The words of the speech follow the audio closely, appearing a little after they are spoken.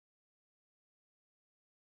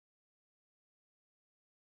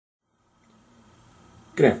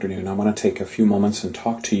Good afternoon. I want to take a few moments and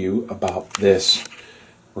talk to you about this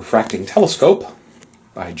refracting telescope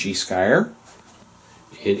by Gskyer.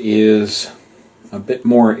 It is a bit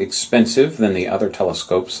more expensive than the other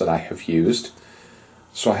telescopes that I have used,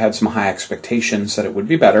 so I had some high expectations that it would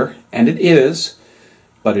be better, and it is,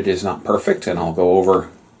 but it is not perfect, and I'll go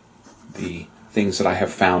over the things that I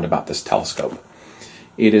have found about this telescope.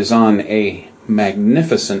 It is on a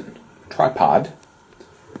magnificent tripod,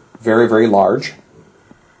 very, very large,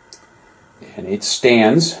 and it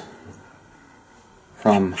stands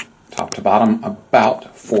from top to bottom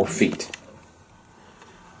about 4 feet.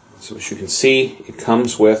 So as you can see, it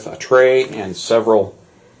comes with a tray and several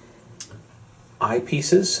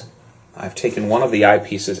eyepieces. I've taken one of the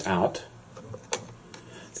eyepieces out.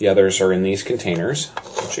 The others are in these containers,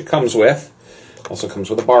 which it comes with. Also comes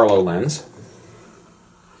with a Barlow lens.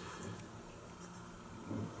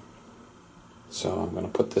 So I'm going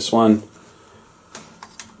to put this one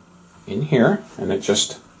in here, and it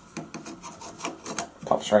just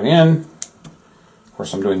pops right in. Of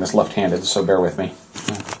course, I'm doing this left-handed, so bear with me.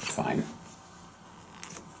 Fine.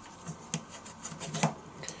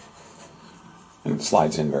 And it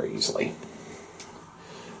slides in very easily.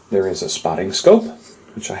 There is a spotting scope,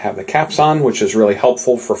 which I have the caps on, which is really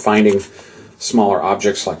helpful for finding smaller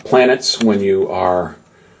objects like planets when you are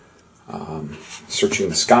searching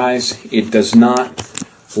the skies. It does not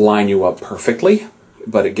line you up perfectly,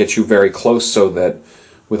 but it gets you very close so that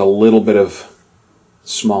with a little bit of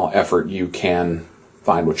small effort you can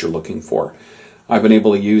find what you're looking for. I've been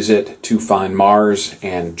able to use it to find Mars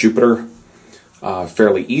and Jupiter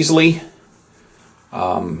fairly easily.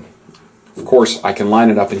 Of course, I can line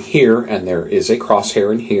it up in here, and there is a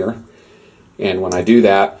crosshair in here, and when I do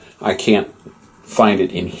that, I can't find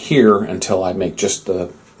it in here until I make just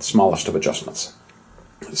the smallest of adjustments.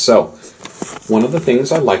 So, one of the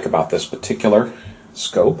things I like about this particular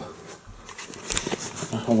scope,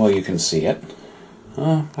 how well you can see it,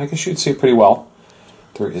 I guess you'd see it pretty well.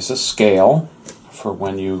 There is a scale for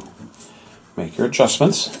when you make your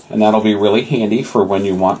adjustments, and that'll be really handy for when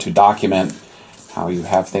you want to document how you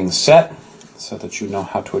have things set so that you know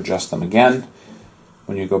how to adjust them again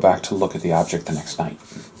when you go back to look at the object the next night.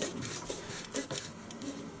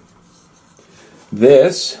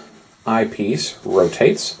 This eyepiece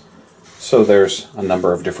rotates, so there's a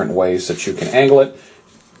number of different ways that you can angle it.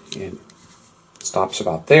 It stops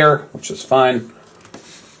about there, which is fine,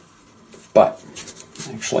 but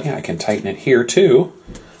actually I can tighten it here too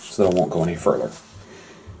so that it won't go any further.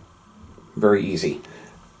 Very easy.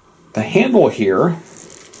 The handle here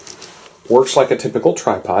works like a typical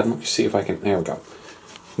tripod. Let me see if I can, there we go.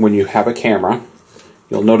 When you have a camera,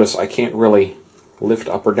 you'll notice I can't really lift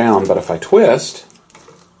up or down, but if I twist,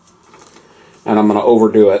 and I'm going to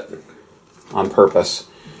overdo it on purpose,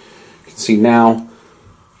 you can see now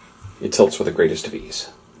it tilts with the greatest of ease.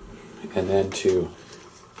 And then to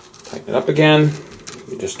tighten it up again,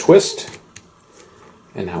 you just twist,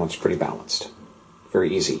 and now it's pretty balanced.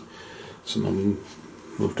 Very easy. So I'm going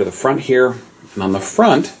to move to the front here, and on the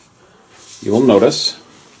front, you will notice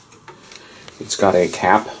it's got a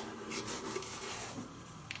cap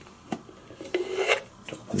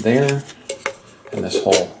to open there, and this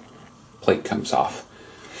whole plate comes off.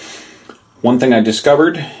 One thing I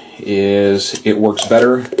discovered is it works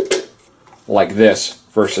better like this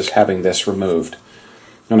versus having this removed.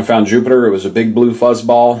 When I found Jupiter, it was a big blue fuzz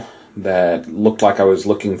ball that looked like I was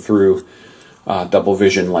looking through double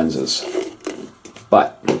vision lenses.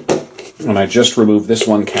 But when I just removed this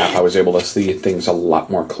one cap, I was able to see things a lot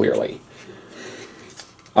more clearly.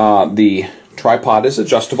 The tripod is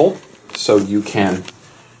adjustable, so you can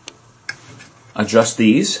adjust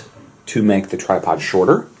these to make the tripod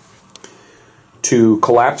shorter. To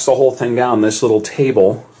collapse the whole thing down, this little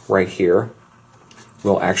table right here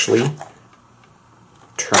will actually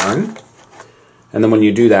turn, and then when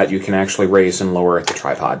you do that, you can actually raise and lower the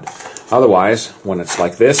tripod. Otherwise, when it's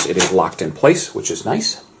like this, it is locked in place, which is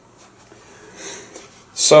nice.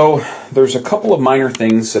 So there's a couple of minor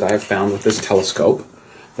things that I have found with this telescope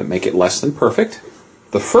that make it less than perfect.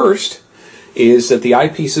 The first is that the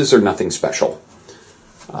eyepieces are nothing special.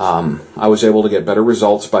 I was able to get better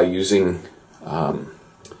results by using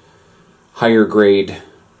higher grade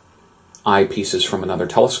eyepieces from another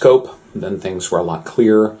telescope. Then things were a lot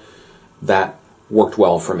clearer. That worked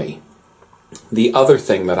well for me. The other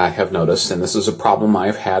thing that I have noticed, and this is a problem I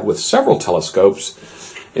have had with several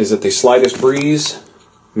telescopes, is that the slightest breeze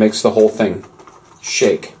makes the whole thing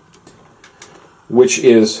shake, which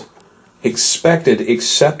is expected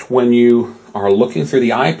except when you are looking through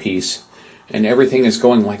the eyepiece and everything is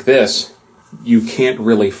going like this. You can't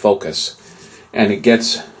really focus, and it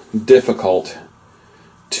gets difficult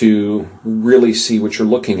to really see what you're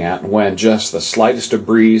looking at when just the slightest of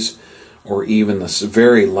breeze or even the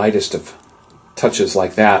very lightest of touches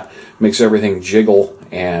like that makes everything jiggle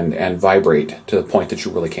and vibrate to the point that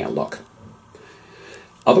you really can't look.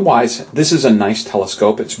 Otherwise, this is a nice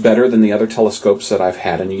telescope. It's better than the other telescopes that I've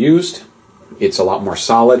had and used. It's a lot more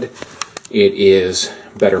solid. It is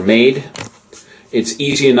better made. It's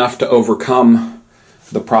easy enough to overcome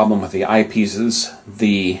the problem with the eyepieces.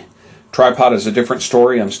 The tripod is a different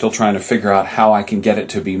story. I'm still trying to figure out how I can get it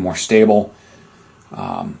to be more stable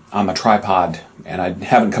on the tripod, and I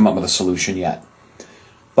haven't come up with a solution yet.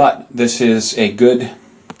 But this is a good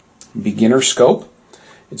beginner scope.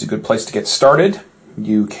 It's a good place to get started.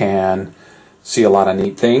 You can see a lot of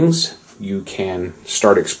neat things. You can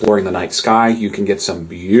start exploring the night sky. You can get some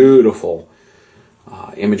beautiful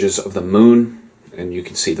images of the moon, and you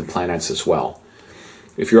can see the planets as well.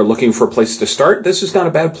 If you're looking for a place to start, this is not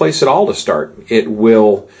a bad place at all to start. It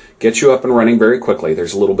will get you up and running very quickly.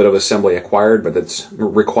 There's a little bit of assembly required,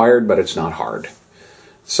 but it's not hard.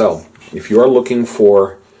 So, if you are looking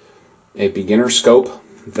for a beginner scope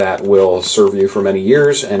that will serve you for many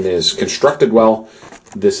years and is constructed well,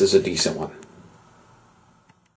 this is a decent one.